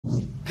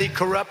The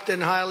corrupt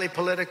and highly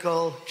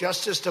political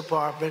Justice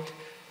Department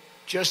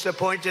just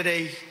appointed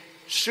a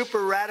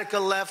super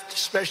radical left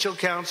special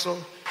counsel.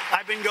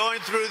 I've been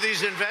going through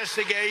these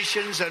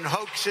investigations and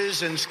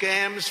hoaxes and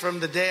scams from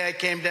the day I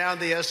came down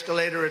the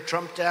escalator at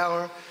Trump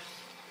Tower,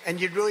 and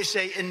you'd really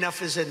say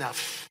enough is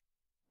enough.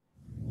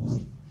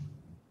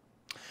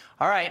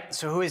 All right,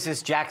 so who is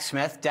this Jack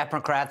Smith?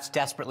 Democrats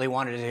desperately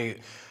wanted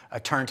to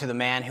turn to the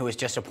man who was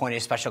just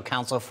appointed special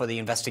counsel for the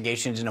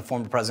investigations into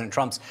former President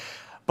Trump's.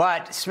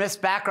 But Smith's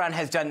background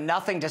has done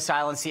nothing to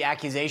silence the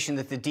accusation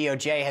that the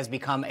DOJ has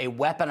become a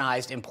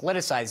weaponized and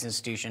politicized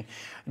institution.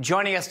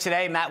 Joining us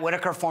today, Matt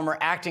Whitaker, former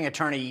acting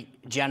attorney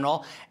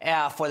general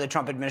for the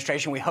Trump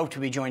administration. We hope to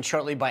be joined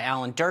shortly by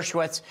Alan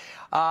Dershowitz.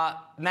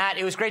 Matt,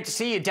 it was great to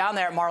see you down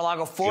there at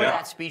Mar-a-Lago for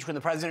that speech when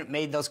the president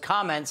made those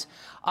comments.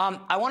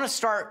 I want to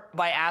start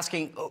by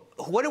asking,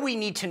 what do we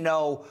need to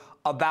know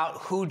about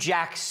who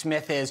Jack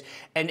Smith is?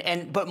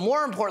 But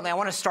more importantly, I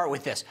want to start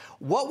with this.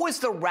 What was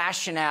the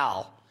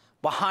rationale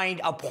behind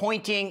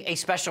appointing a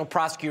special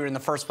prosecutor in the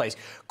first place?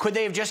 Could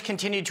they have just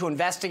continued to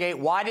investigate?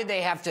 Why did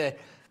they have to,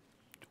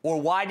 or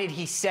why did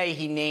he say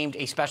he named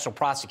a special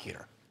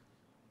prosecutor?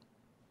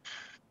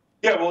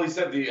 Yeah, well, he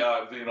said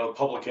the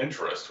public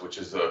interest, which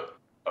is a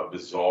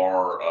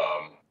bizarre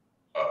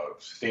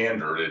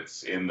standard.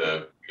 It's in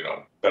the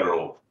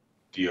federal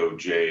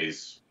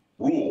DOJ's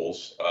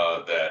rules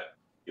that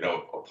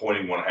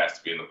appointing one has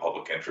to be in the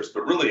public interest.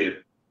 But really,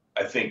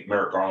 I think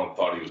Merrick Garland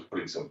thought he was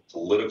putting some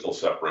political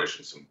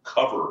separation, some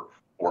cover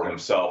for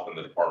himself in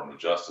the Department of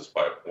Justice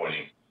by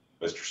appointing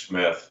Mr.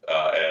 Smith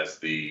as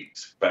the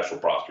special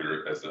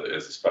prosecutor, as the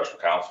special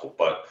counsel.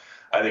 But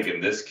I think in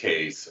this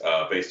case,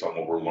 based on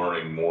what we're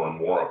learning more and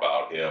more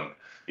about him,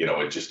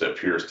 it just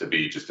appears to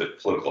be just a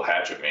political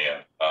hatchet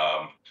man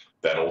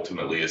that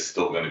ultimately is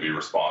still going to be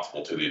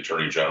responsible to the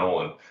Attorney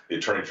General, and the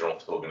Attorney General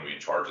is still going to be in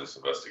charge of this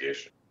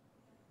investigation.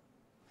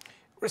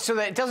 So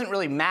that it doesn't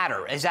really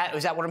matter. Is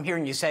that what I'm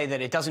hearing you say,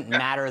 that it doesn't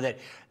matter that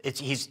that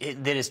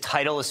his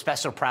title is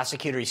special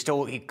prosecutor?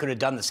 He could have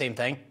done the same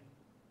thing?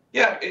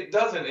 Yeah, it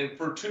doesn't, and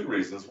for two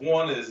reasons.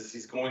 One is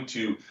he's going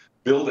to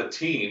build a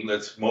team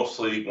that's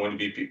mostly going to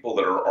be people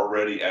that are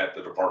already at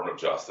the Department of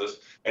Justice,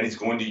 and he's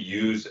going to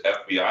use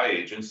FBI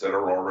agents that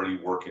are already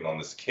working on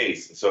this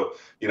case. And so,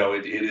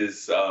 it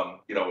is,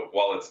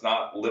 while it's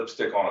not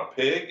lipstick on a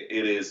pig,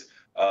 it is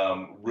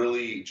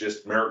really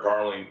just Merrick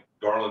Garland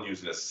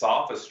using a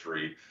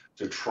sophistry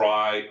to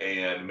try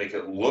and make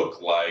it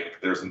look like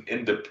there's an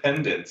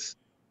independence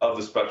of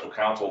the special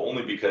counsel,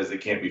 only because they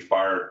can't be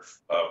fired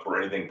for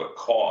anything but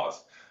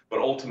cause.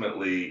 But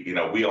ultimately,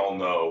 we all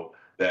know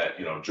that,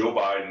 Joe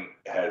Biden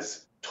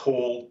has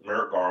told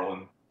Merrick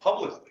Garland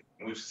publicly,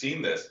 and we've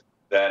seen this,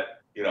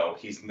 that,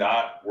 he's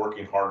not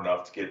working hard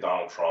enough to get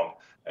Donald Trump.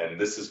 And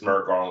this is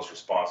Merrick Garland's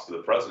response to the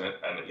president.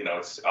 And,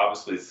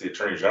 it's the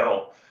Attorney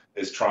General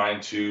is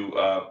trying to,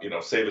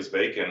 save his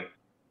bacon,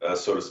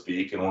 so to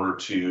speak, in order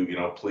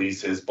to,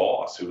 please his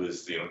boss, who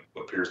is,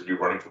 appears to be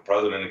running for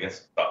president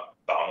against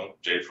Donald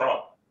J.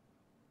 Trump.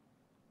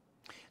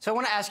 So I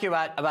want to ask you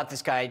about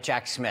this guy,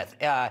 Jack Smith.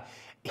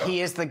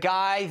 He is the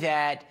guy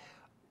that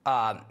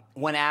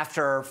went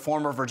after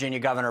former Virginia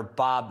Governor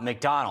Bob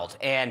McDonnell.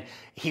 And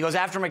he goes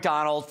after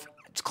McDonnell,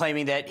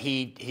 claiming that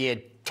he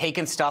had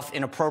taken stuff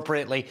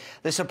inappropriately.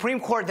 The Supreme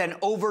Court then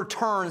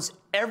overturns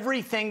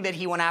everything that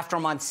he went after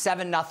him on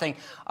 7-0.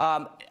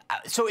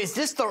 So is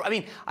this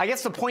I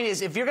guess the point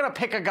is, if you're going to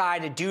pick a guy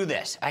to do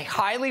this, a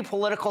highly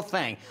political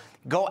thing,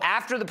 go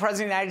after the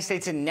president of the United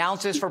States and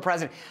announce this for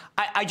president,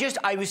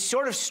 I was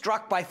sort of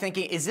struck by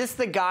thinking, is this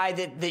the guy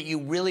that you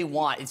really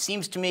want? It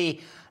seems to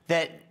me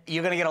that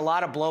you're going to get a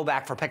lot of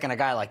blowback for picking a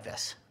guy like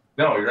this.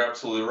 No, you're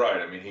absolutely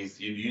right. I mean,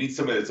 you need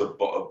somebody that's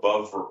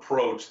above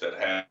reproach, that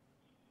has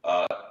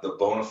the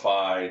bona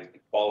fide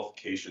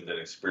qualifications and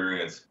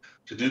experience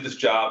to do this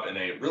job in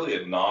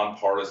a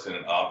nonpartisan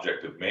and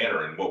objective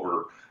manner. And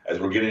as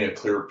we're getting a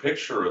clearer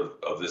picture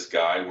of this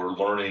guy, we're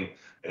learning,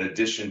 in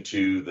addition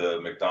to the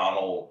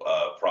McDonnell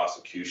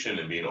prosecution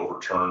and being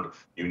overturned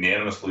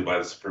unanimously by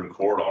the Supreme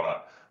Court on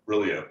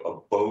a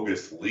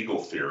bogus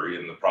legal theory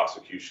in the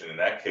prosecution in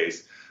that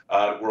case,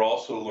 we're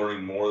also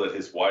learning more that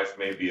his wife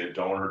may be a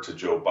donor to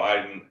Joe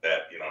Biden,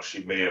 that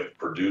she may have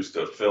produced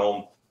a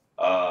film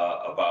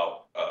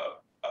about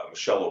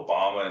Michelle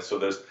Obama. And so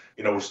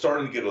we're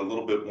starting to get a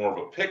little bit more of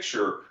a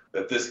picture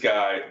that this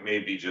guy may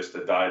be just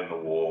a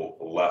dyed-in-the-wool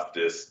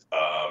leftist,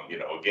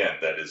 again,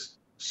 that is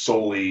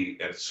sole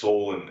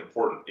and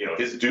important.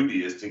 His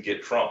duty is to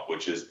get Trump,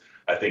 which is,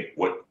 I think,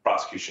 what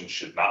prosecution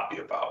should not be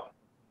about.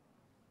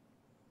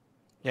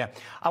 Yeah.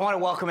 I want to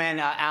welcome in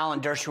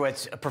Alan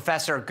Dershowitz,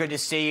 Professor. Good to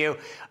see you.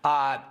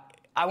 I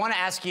want to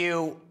ask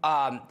you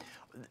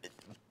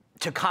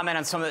to comment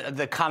on some of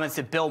the comments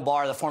that Bill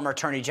Barr, the former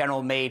Attorney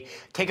General, made.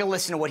 Take a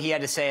listen to what he had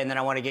to say, and then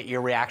I want to get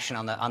your reaction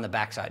on the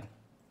backside.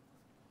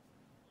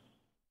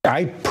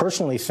 I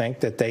personally think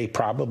that they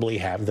probably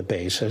have the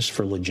basis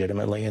for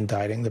legitimately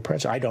indicting the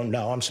president. I don't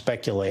know. I'm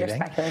speculating. You're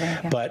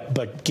speculating, yeah.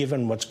 But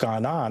given what's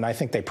gone on, I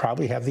think they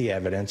probably have the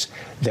evidence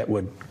that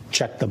would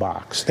check the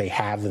box. They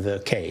have the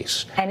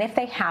case. And if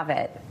they have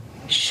it,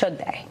 should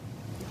they?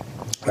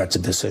 That's a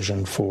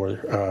decision for...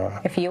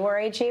 if you were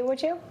AG,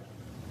 would you?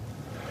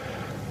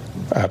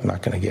 I'm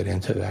not going to get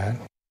into that.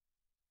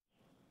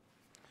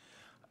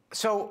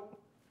 So,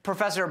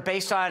 Professor,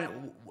 based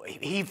on...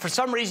 for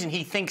some reason,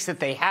 he thinks that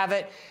they have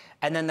it,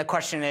 and then the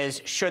question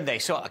is, should they?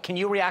 So can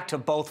you react to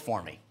both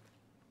for me?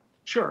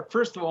 Sure.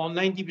 First of all,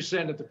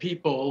 90% of the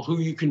people who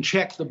you can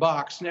check the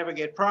box never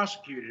get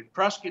prosecuted.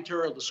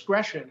 Prosecutorial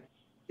discretion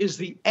is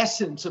the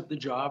essence of the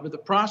job of the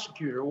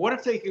prosecutor. What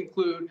if they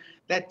conclude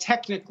that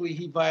technically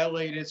he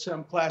violated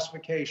some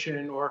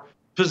classification or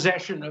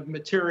possession of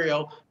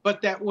material,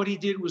 but that what he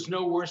did was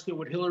no worse than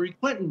what Hillary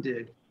Clinton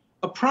did?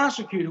 A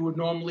prosecutor would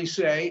normally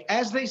say,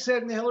 as they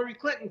said in the Hillary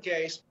Clinton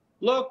case,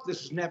 look,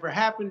 this has never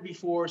happened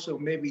before, so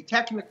maybe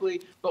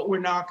technically, but we're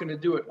not going to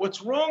do it.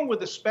 What's wrong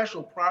with a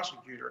special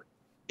prosecutor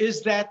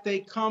is that they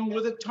come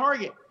with a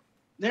target.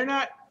 They're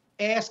not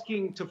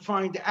asking to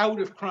find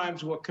out if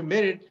crimes were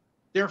committed.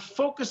 They're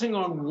focusing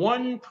on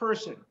one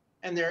person,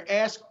 and they're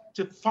asked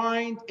to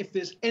find if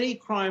there's any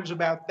crimes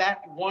about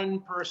that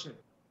one person.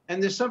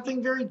 And there's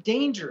something very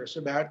dangerous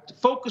about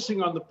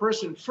focusing on the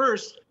person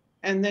first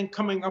and then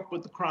coming up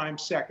with the crime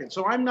second.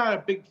 So I'm not a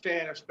big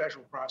fan of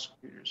special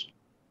prosecutors.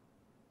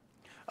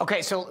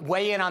 Okay, so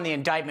weigh in on the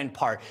indictment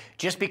part.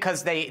 Just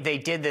because they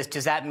did this,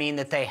 does that mean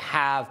that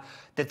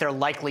they're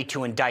likely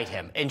to indict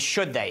him? And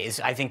should they, is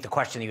I think the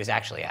question he was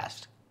actually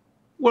asked.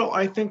 Well,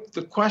 I think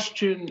the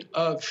question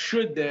of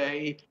should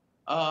they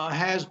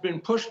has been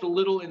pushed a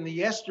little in the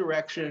yes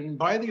direction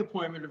by the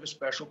appointment of a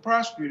special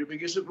prosecutor,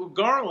 because if it were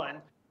Garland,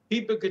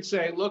 people could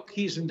say, look,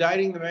 he's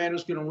indicting the man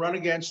who's going to run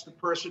against the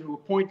person who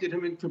appointed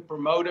him and can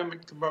promote him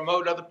and can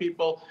promote other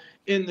people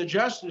in the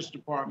Justice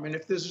Department.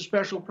 If there's a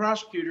special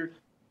prosecutor,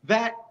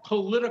 that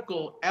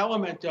political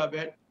element of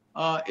it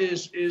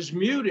is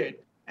muted.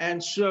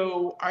 And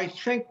so I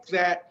think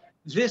that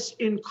this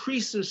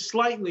increases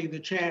slightly the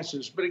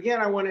chances. But again,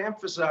 I want to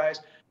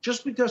emphasize,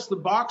 just because the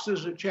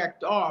boxes are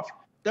checked off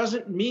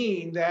doesn't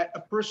mean that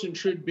a person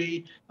should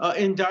be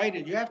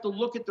indicted. You have to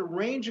look at the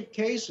range of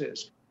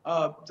cases,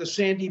 the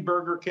Sandy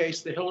Berger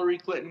case, the Hillary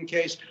Clinton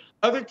case,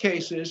 other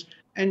cases.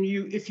 And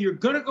if you're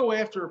going to go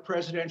after a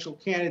presidential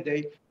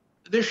candidate,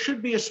 there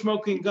should be a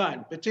smoking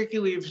gun,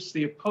 particularly if it's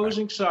the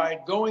opposing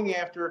side going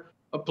after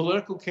a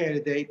political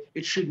candidate.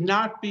 It should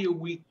not be a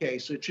weak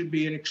case. It should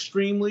be an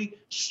extremely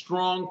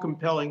strong,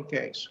 compelling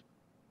case.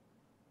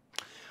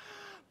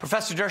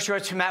 Professor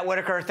Dershowitz and Matt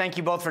Whitaker, thank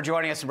you both for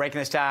joining us and breaking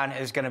this down.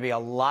 There's going to be a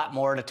lot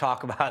more to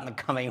talk about in the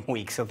coming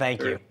weeks, so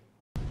thank you.